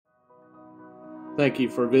Thank you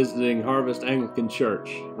for visiting Harvest Anglican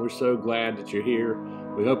Church. We're so glad that you're here.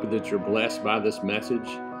 We hope that you're blessed by this message,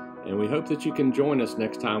 and we hope that you can join us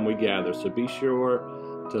next time we gather. So be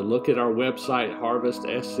sure to look at our website,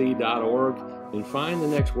 harvestsc.org, and find the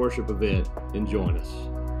next worship event and join us.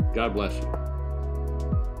 God bless you.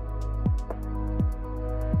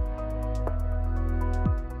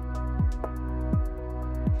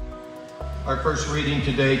 Our first reading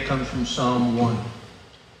today comes from Psalm 1.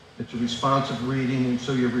 It's a responsive reading, and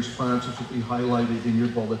so your responses will be highlighted in your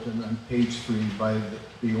bulletin on page 3 by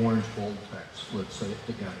the orange bold text. Let's say it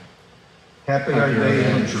together. Happy are they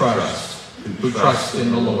who trust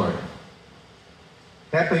in the Lord.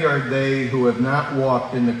 Happy are they who have not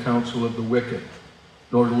walked in the counsel of the wicked,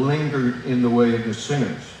 nor lingered in the way of the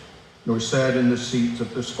sinners, nor sat in the seats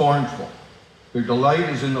of the scornful. Their delight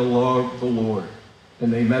is in the law of the Lord,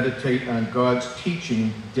 and they meditate on God's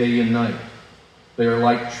teaching day and night. They are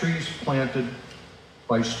like trees planted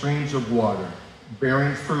by streams of water,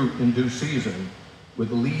 bearing fruit in due season,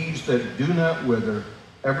 with leaves that do not wither.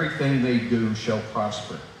 Everything they do shall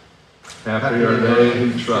prosper. Happy are they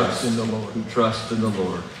who trust in the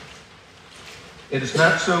Lord. It is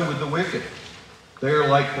not so with the wicked. They are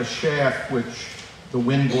like the chaff which the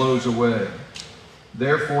wind blows away.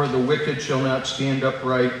 Therefore the wicked shall not stand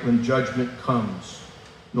upright when judgment comes,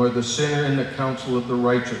 nor the sinner in the counsel of the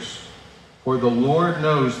righteous. For the Lord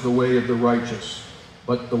knows the way of the righteous,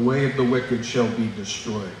 but the way of the wicked shall be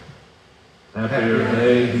destroyed. Happy are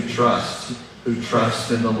they who trust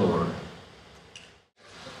in the Lord.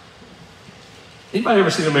 Anybody ever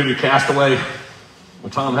seen the movie Castaway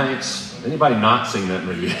with Tom Hanks? Anybody not seen that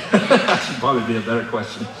movie? That should probably be a better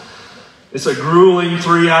question. It's a grueling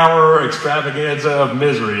 3-hour extravaganza of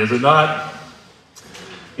misery, is it not?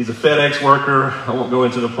 He's a FedEx worker. I won't go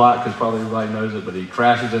into the plot because probably everybody knows it, but he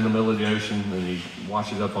crashes in the middle of the ocean and he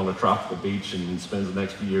washes up on a tropical beach and spends the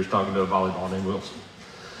next few years talking to a volleyball named Wilson.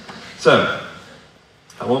 So,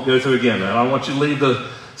 I won't go through again. I don't want you to leave the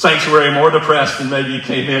sanctuary more depressed than maybe you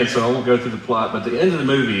came in, so I won't go through the plot. But at the end of the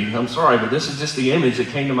movie, I'm sorry, but this is just the image that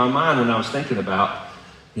came to my mind when I was thinking about,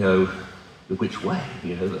 the which way,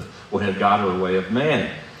 the way of God or the way of man.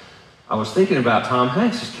 I was thinking about Tom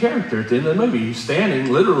Hanks' character at the end of the movie. He's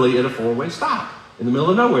standing literally at a 4-way stop in the middle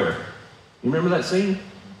of nowhere. You remember that scene?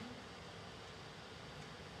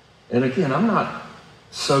 And again, I'm not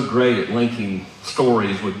so great at linking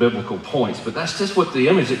stories with biblical points, but that's just what the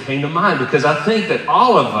image that came to mind, because I think that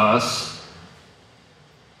all of us,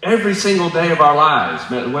 every single day of our lives,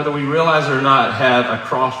 whether we realize it or not, have a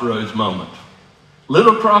crossroads moment.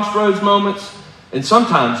 Little crossroads moments, and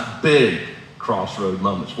sometimes big crossroad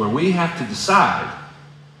moments where we have to decide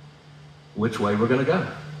which way we're going to go.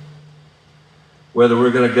 Whether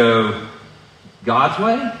we're going to go God's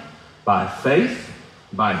way, by faith,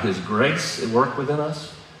 by His grace at work within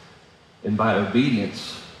us, and by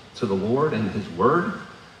obedience to the Lord and His Word,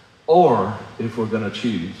 or if we're going to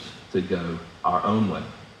choose to go our own way.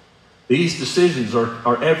 These decisions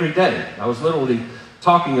are every day. I was literally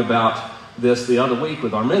talking about this the other week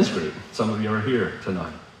with our men's group. Some of you are here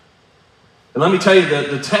tonight. And let me tell you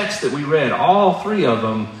that the text that we read, all three of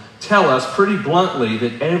them tell us pretty bluntly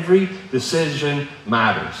that every decision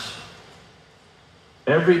matters.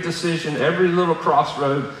 Every decision, every little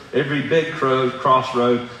crossroad, every big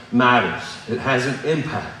crossroad matters. It has an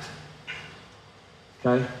impact.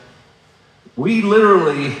 Okay? We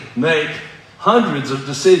literally make hundreds of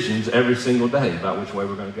decisions every single day about which way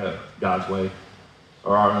we're going to go, God's way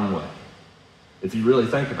or our own way, if you really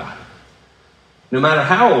think about it. No matter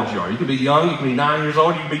how old you are. You can be young, you can be 9 years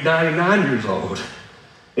old, you can be 99 years old.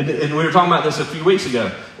 And we were talking about this a few weeks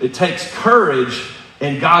ago. It takes courage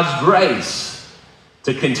and God's grace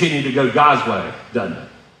to continue to go God's way, doesn't it?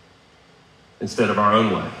 Instead of our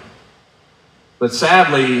own way. But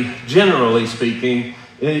sadly, generally speaking,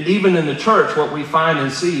 even in the church, what we find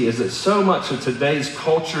and see is that so much of today's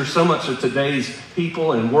culture, so much of today's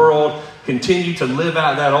people and world continue to live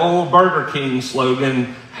out that old Burger King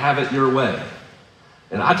slogan, have it your way.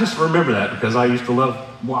 And I just remember that because I used to love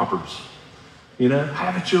Whoppers.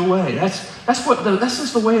 Have it your way. That's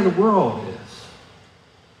just the way of the world is.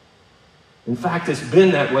 In fact, it's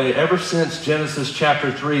been that way ever since Genesis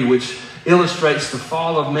chapter 3, which illustrates the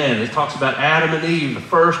fall of man. It talks about Adam and Eve, the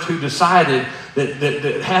first who decided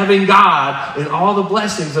that having God and all the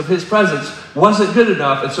blessings of His presence wasn't good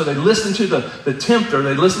enough. And so they listened to the tempter,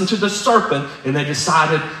 they listened to the serpent, and they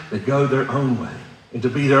decided to go their own way and to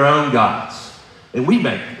be their own gods. And we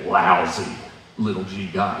make lousy little g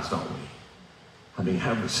gods, don't we? I mean,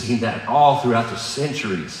 have we seen that all throughout the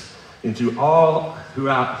centuries and all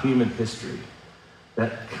throughout human history?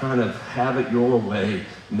 That kind of have it your way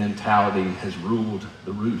mentality has ruled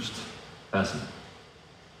the roost, hasn't it?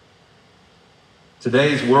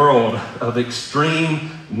 Today's world of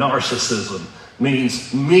extreme narcissism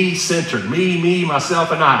means me-centered, me,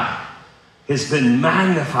 myself, and I, has been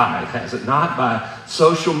magnified, has it not, by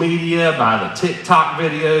social media, by the TikTok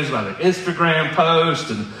videos, by the Instagram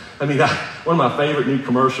posts. And I mean, one of my favorite new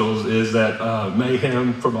commercials is that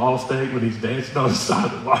Mayhem from Allstate when he's dancing on the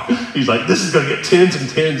side of the water. He's like, this is going to get tens and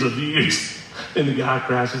tens of views. And the guy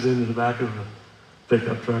crashes into the back of the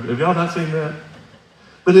pickup truck. Have y'all not seen that?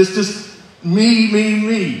 But it's just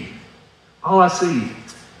me. All I see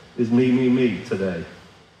is me today.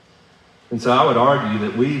 And so I would argue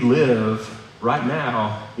that we live right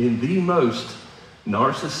now in the most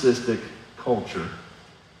narcissistic culture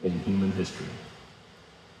in human history.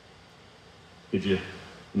 Could you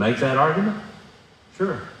make that argument?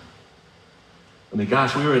 Sure. I mean,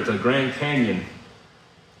 gosh, we were at the Grand Canyon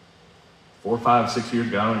 4, 5, 6 years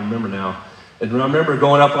ago. I don't remember now. And I remember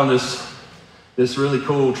going up on this really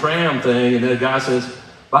cool tram thing, and the guy says,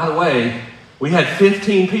 by the way, we had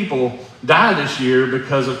 15 people die this year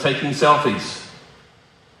because of taking selfies.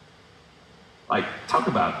 Like, talk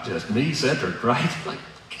about just me-centered, right? Like,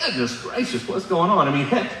 goodness gracious, what's going on? I mean,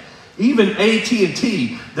 heck, even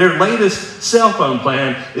AT&T, their latest cell phone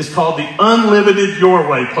plan is called the Unlimited Your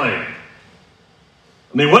Way plan.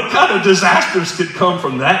 I mean, what kind of disasters could come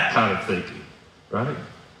from that kind of thinking, right?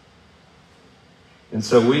 And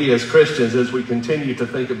so we as Christians, as we continue to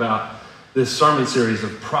think about this sermon series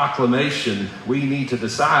of proclamation, we need to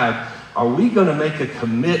decide, are we going to make a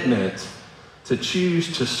commitment to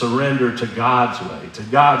choose to surrender to God's way, to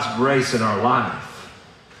God's grace in our life,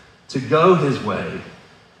 to go his way,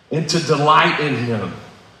 and to delight in him?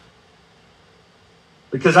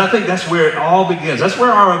 Because I think that's where it all begins. That's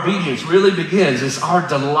where our obedience really begins. It's our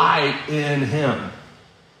delight in him.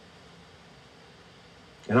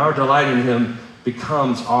 And our delight in him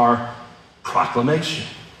becomes our proclamation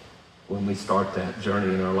when we start that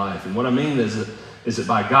journey in our life. And what I mean is that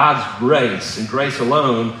by God's grace and grace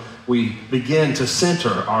alone, we begin to center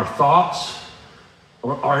our thoughts,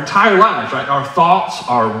 or our entire lives, right? Our thoughts,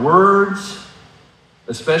 our words,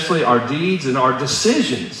 especially our deeds and our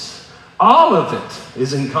decisions. All of it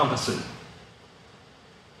is encompassing.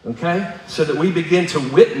 Okay? So that we begin to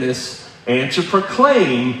witness and to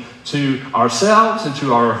proclaim to ourselves and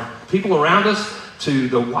to our people around us, to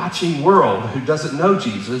the watching world who doesn't know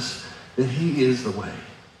Jesus, that he is the way.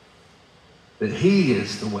 That he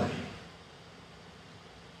is the way.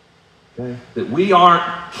 Okay? That we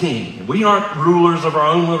aren't king. We aren't rulers of our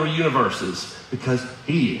own little universes, because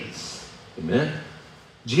he is. Amen?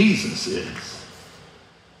 Jesus is.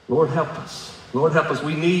 Lord, help us. Lord, help us.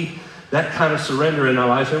 We need that kind of surrender in our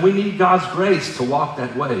lives, and we need God's grace to walk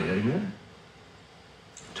that way. Amen?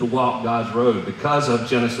 To walk God's road because of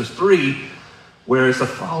Genesis 3, where it's a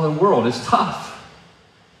fallen world. It's tough.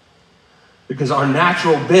 Because our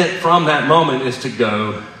natural bent from that moment is to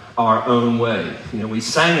go our own way. You know, we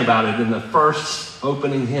sang about it in the first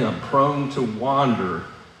opening hymn, prone to wander.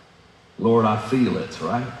 Lord, I feel it,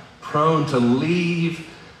 right? Prone to leave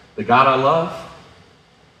the God I love.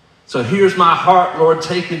 So here's my heart, Lord,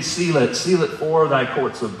 take and seal it for thy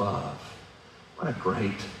courts above. What a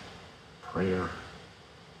great prayer.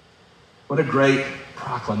 What a great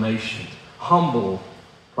proclamation. Humble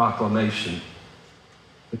proclamation.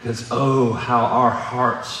 Because, oh, how our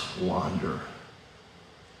hearts wander.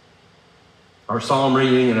 Our psalm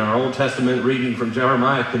reading and our Old Testament reading from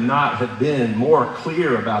Jeremiah could not have been more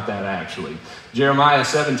clear about that, actually. Jeremiah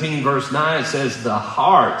 17, verse 9 says, the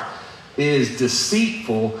heart is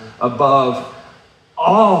deceitful above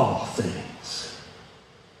all things.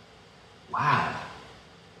 Wow.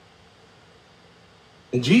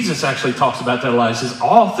 And Jesus actually talks about that a lot. He says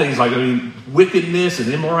all things, like, wickedness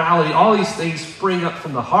and immorality, all these things spring up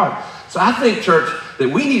from the heart. So I think, church, that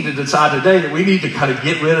we need to decide today that we need to kind of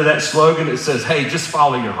get rid of that slogan that says, hey, just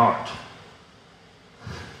follow your heart.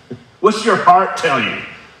 What's your heart tell you?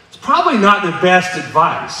 It's probably not the best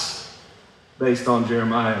advice based on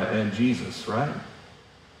Jeremiah and Jesus, right?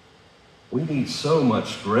 We need so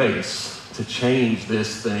much grace to change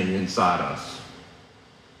this thing inside us.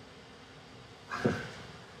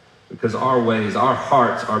 Because our ways, our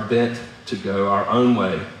hearts are bent to go our own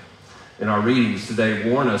way. And our readings today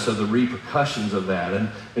warn us of the repercussions of that. And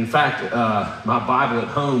in fact, my Bible at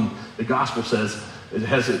home, the gospel says, it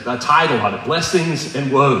has a title on it, Blessings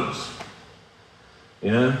and Woes.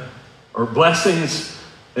 You know? Or Blessings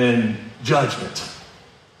and Judgment.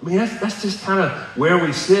 I mean, that's just kind of where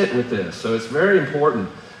we sit with this. So it's very important.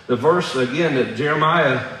 The verse, again, that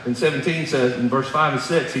Jeremiah in 17 says, in verse 5 and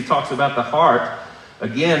 6, he talks about the heart.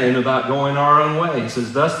 again and about going our own way. He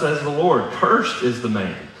says, thus says the Lord, cursed is the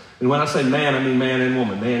man. And when I say man, I mean man and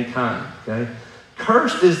woman, mankind, okay?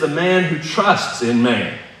 Cursed is the man who trusts in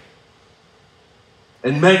man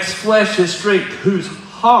and makes flesh his strength, whose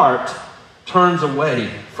heart turns away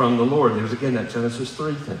from the Lord. There's again that Genesis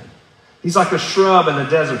 3 thing. He's like a shrub in the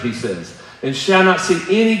desert, he says, and shall not see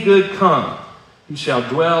any good come. He shall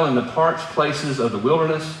dwell in the parched places of the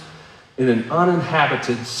wilderness, in an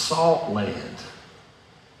uninhabited salt land.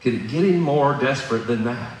 Could it get any more desperate than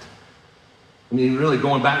that? I mean, really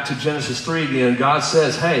going back to Genesis 3 again, God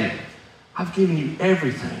says, hey, I've given you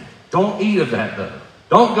everything. Don't eat of that, though.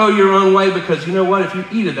 Don't go your own way, because you know what? If you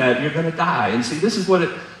eat of that, you're going to die. And see, this is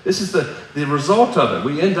the result of it.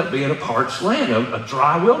 We end up being a parched land, a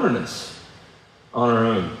dry wilderness on our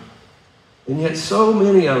own. And yet so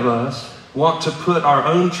many of us want to put our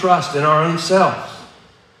own trust in our own selves.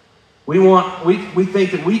 We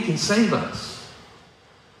think that we can save us.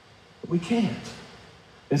 But we can't.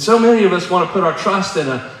 And so many of us want to put our trust in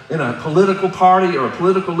a political party or a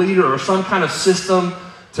political leader or some kind of system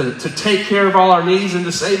to take care of all our needs and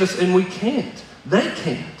to save us, and we can't. They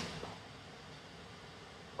can't.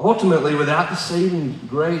 Ultimately, without the saving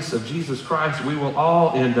grace of Jesus Christ, we will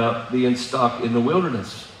all end up being stuck in the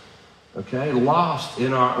wilderness, okay? Lost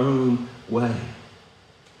in our own way.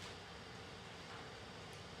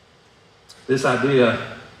 This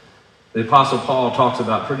idea, the Apostle Paul talks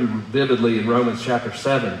about pretty vividly in Romans chapter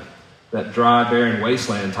 7, that dry, barren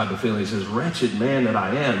wasteland type of feeling. He says, wretched man that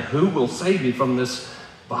I am, who will save me from this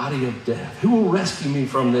body of death? Who will rescue me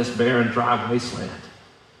from this barren, dry wasteland?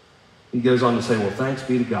 He goes on to say, well, thanks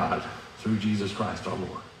be to God through Jesus Christ our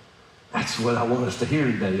Lord. That's what I want us to hear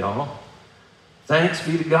today, y'all. Thanks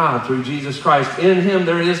be to God through Jesus Christ. In him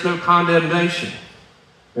there is no condemnation.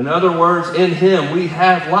 In other words, in him we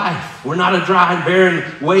have life. We're not a dry and barren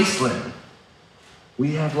wasteland.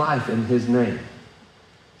 We have life in his name.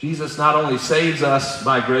 Jesus not only saves us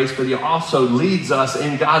by grace, but he also leads us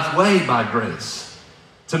in God's way by grace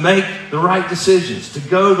to make the right decisions, to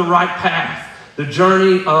go the right path, the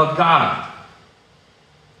journey of God.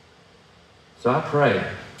 So I pray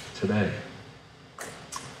today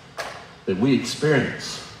that we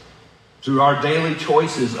experience, through our daily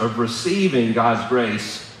choices of receiving God's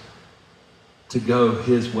grace, to go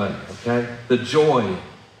his way, okay? The joy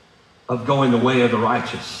of going the way of the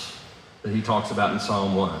righteous that he talks about in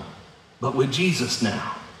Psalm 1. But with Jesus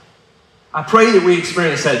now. I pray that we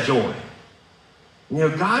experience that joy. You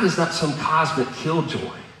know, God is not some cosmic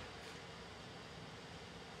killjoy.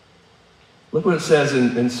 Look what it says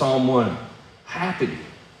in Psalm 1. Happy.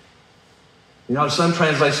 You know, some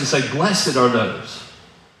translations say, blessed are those.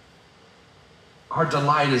 Our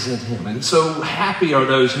delight is in him. And so happy are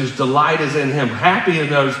those whose delight is in him. Happy are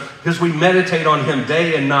those because we meditate on him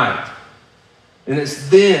day and night. And it's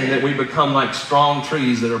then that we become like strong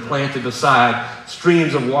trees that are planted beside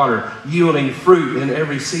streams of water, yielding fruit in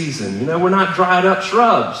every season. You know, we're not dried up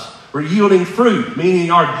shrubs. We're yielding fruit,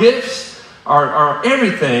 meaning our gifts, our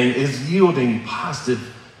everything is yielding positive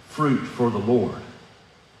fruit for the Lord.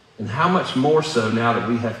 And how much more so now that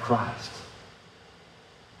we have Christ?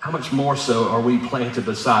 How much more so are we planted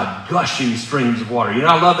beside gushing streams of water? You know,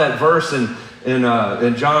 I love that verse in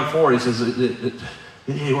John 4. He says,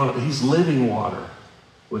 he's living water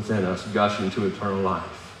within us, gushing to eternal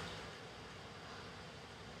life.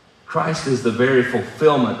 Christ is the very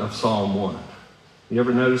fulfillment of Psalm 1. You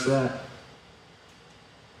ever notice that?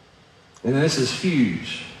 And this is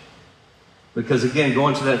huge. Because again,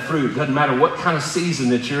 going to that fruit, doesn't matter what kind of season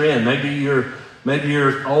that you're in. Maybe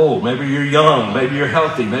you're old, maybe you're young, maybe you're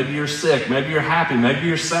healthy, maybe you're sick, maybe you're happy, maybe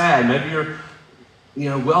you're sad, maybe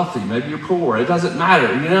you're wealthy, maybe you're poor. It doesn't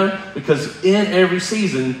matter, because in every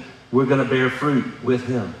season, we're going to bear fruit with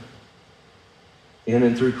him. In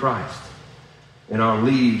and through Christ. And our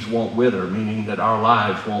leaves won't wither, meaning that our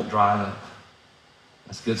lives won't dry up.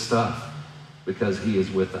 That's good stuff, because he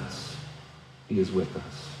is with us. He is with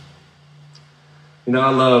us. You know,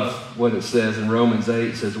 I love what it says in Romans 8.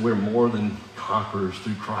 It says we're more than conquerors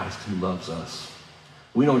through Christ who loves us.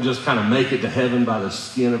 We don't just kind of make it to heaven by the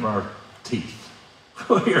skin of our teeth.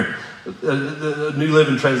 The New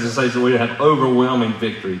Living Translation says we have overwhelming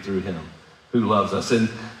victory through him who loves us.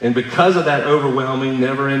 And because of that overwhelming,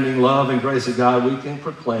 never-ending love and grace of God, we can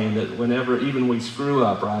proclaim that whenever even we screw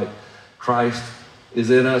up, right, Christ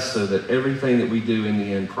is in us so that everything that we do in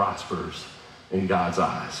the end prospers in God's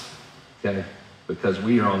eyes. Okay? Because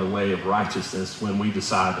we are on the way of righteousness when we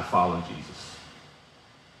decide to follow Jesus.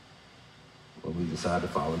 When we decide to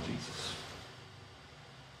follow Jesus.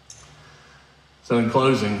 So in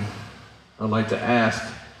closing, I'd like to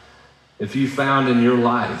ask if you found in your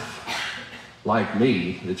life like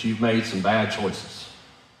me, that you've made some bad choices.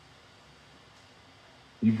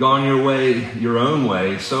 You've gone your own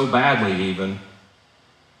way, so badly even,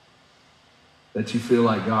 that you feel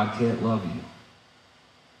like God can't love you.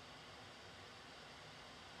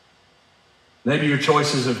 Maybe your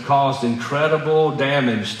choices have caused incredible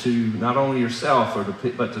damage to not only yourself,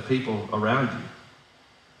 but to people around you,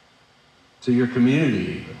 to your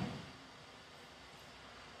community even.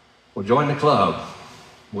 Well, join the club.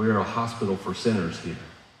 We're a hospital for sinners here.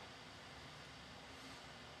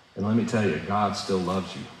 And let me tell you, God still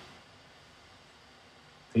loves you.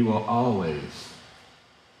 He will always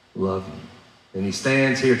love you. And he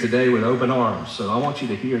stands here today with open arms. So I want you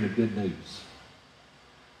to hear the good news.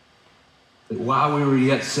 That while we were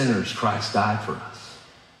yet sinners, Christ died for us.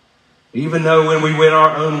 Even though when we went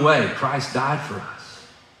our own way, Christ died for us.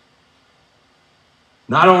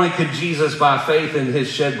 Not only could Jesus, by faith in his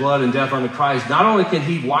shed blood and death on the Christ, not only can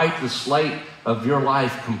he wipe the slate of your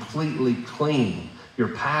life completely clean, your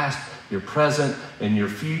past, your present, and your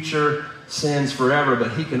future sins forever,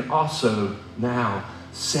 but he can also now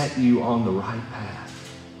set you on the right path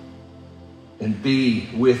and be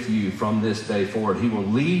with you from this day forward. He will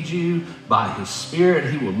lead you by his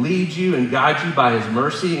Spirit. He will lead you and guide you by his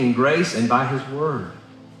mercy and grace and by his word.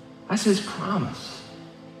 That's his promise.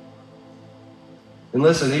 And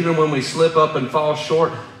listen, even when we slip up and fall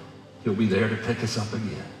short, he'll be there to pick us up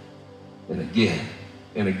again and again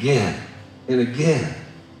and again and again.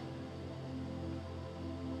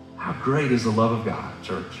 How great is the love of God,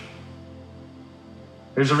 church?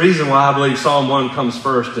 There's a reason why I believe Psalm 1 comes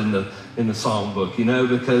first in the Psalm book,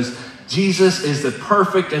 because Jesus is the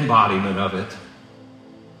perfect embodiment of it.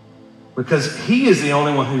 Because he is the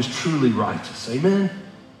only one who's truly righteous. Amen?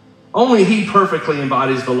 Only he perfectly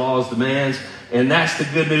embodies the law's demands. And that's the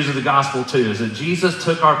good news of the gospel too, is that Jesus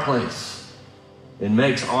took our place and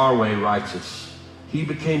makes our way righteous. He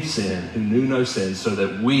became sin who knew no sin so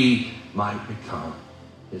that we might become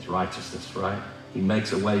his righteousness, right? He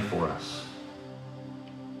makes a way for us.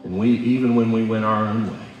 And even when we went our own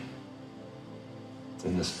way,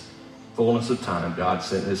 in this fullness of time, God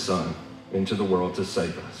sent his Son into the world to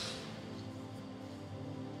save us.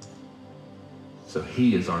 So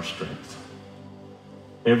he is our strength.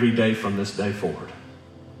 Every day from this day forward.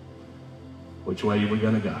 Which way are we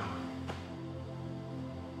going to go?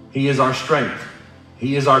 He is our strength.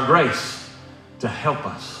 He is our grace to help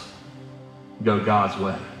us go God's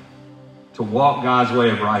way, to walk God's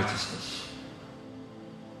way of righteousness.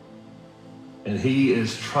 And he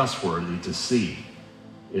is trustworthy to see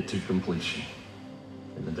it to completion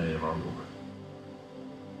in the day of our Lord.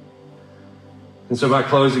 And so my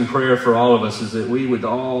closing prayer for all of us is that we would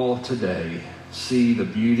all today see the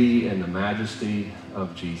beauty and the majesty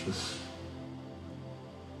of Jesus.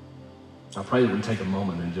 I pray that we take a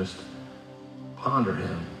moment and just ponder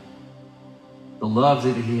him, the love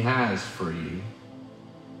that he has for you,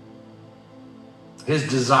 his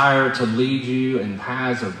desire to lead you in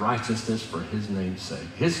paths of righteousness for his name's sake.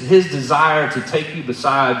 His desire to take you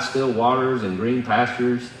beside still waters and green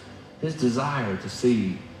pastures. His desire to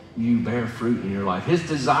see you bear fruit in your life. His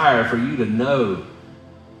desire for you to know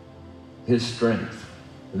his strength,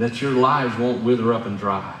 and that your lives won't wither up and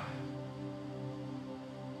dry.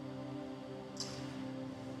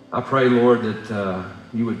 I pray, Lord, that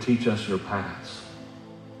you would teach us your paths.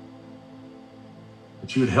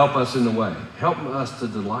 That you would help us in the way. Help us to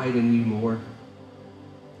delight in you, Lord.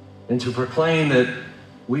 And to proclaim that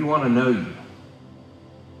we want to know you.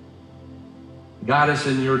 Guide us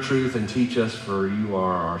in your truth and teach us, for you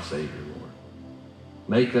are our Savior, Lord.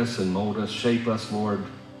 Make us and mold us, shape us, Lord.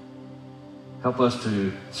 Help us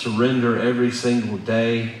to surrender every single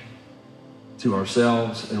day to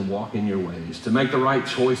ourselves and walk in your ways. To make the right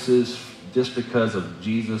choices just because of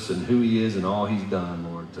Jesus and who he is and all he's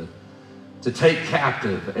done, Lord. To take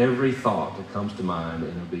captive every thought that comes to mind in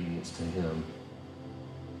obedience to him.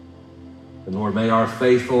 And Lord, may our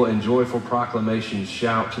faithful and joyful proclamations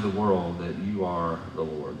shout to the world that you are the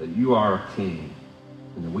Lord, that you are our King,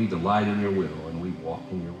 and that we delight in your will and we walk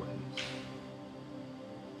in your ways.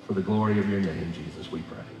 For the glory of your name, Jesus, we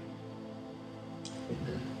pray.